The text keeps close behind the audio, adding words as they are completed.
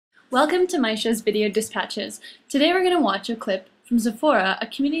Welcome to Maisha's Video Dispatches. Today we're going to watch a clip from Zipphora, a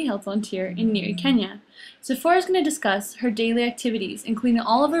community health volunteer in Nyeri, Kenya. Zipphora is going to discuss her daily activities, including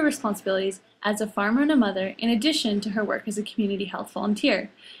all of her responsibilities as a farmer and a mother, in addition to her work as a community health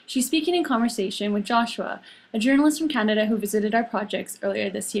volunteer. She's speaking in conversation with Joshua, a journalist from Canada who visited our projects earlier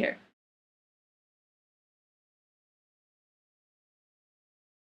this year.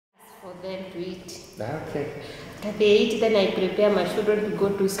 For them to eat. Okay. After they eat, then I prepare my children to go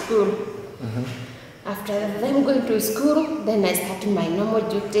to school. After them going to school, then I start my normal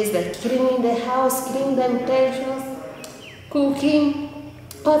duties like cleaning the house, cleaning the utensils, cooking,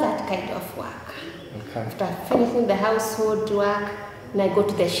 all that kind of work. Okay. After finishing the household work, then I go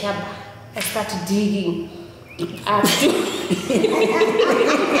to the shamba. I start digging.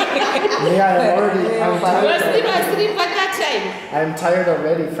 I'm tired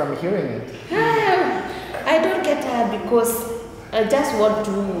already from hearing it. I don't get tired because I just want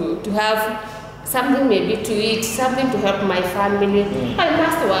to have something maybe to eat, something to help my family. I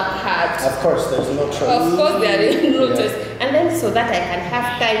must work hard. Of course, there's no choice. Of course, there is no choice. And then so that I can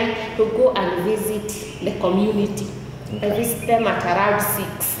have time to go and visit the community. I visit them at around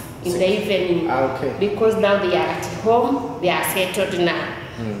 6 in the evening. Because now they are at home, they are settled now.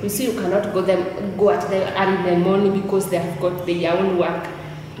 You see, you cannot go at them early in the morning because they have got their own work.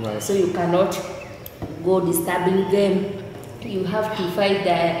 Right. So you cannot go disturbing them. You have to find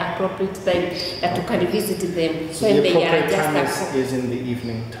the appropriate time that you can visit them. So the appropriate time is in the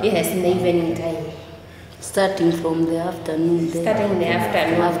evening time? Yes, in the evening time. Starting from the afternoon. Starting in the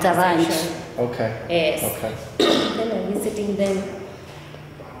afternoon. After lunch. Okay. Yes. Okay. Then I'm visiting them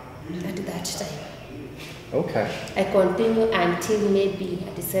at that time. Okay. I continue until maybe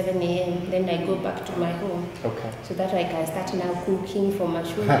at 7 a.m. Then I go back to my home. Okay. So that I can start now cooking for my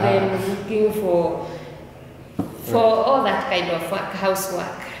children, cooking for all that kind of work,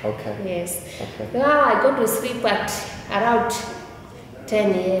 housework. Okay. Yes. Okay. Now I go to sleep at around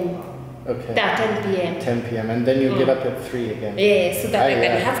 10 a.m. Okay. 10 p.m. 10 p.m. and then you get up at 3 again. Yes, so that I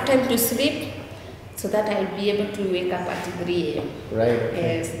can have time to sleep, so that I'll be able to wake up at 3 a.m. Right.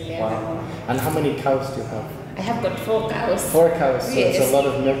 Okay. Yes. Yeah. Wow. And how many cows do you have? I have got 4 cows. 4 cows. So yes. it's a lot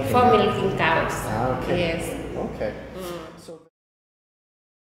of milking. 4 milking cows. Ah, okay. Yes. Okay. So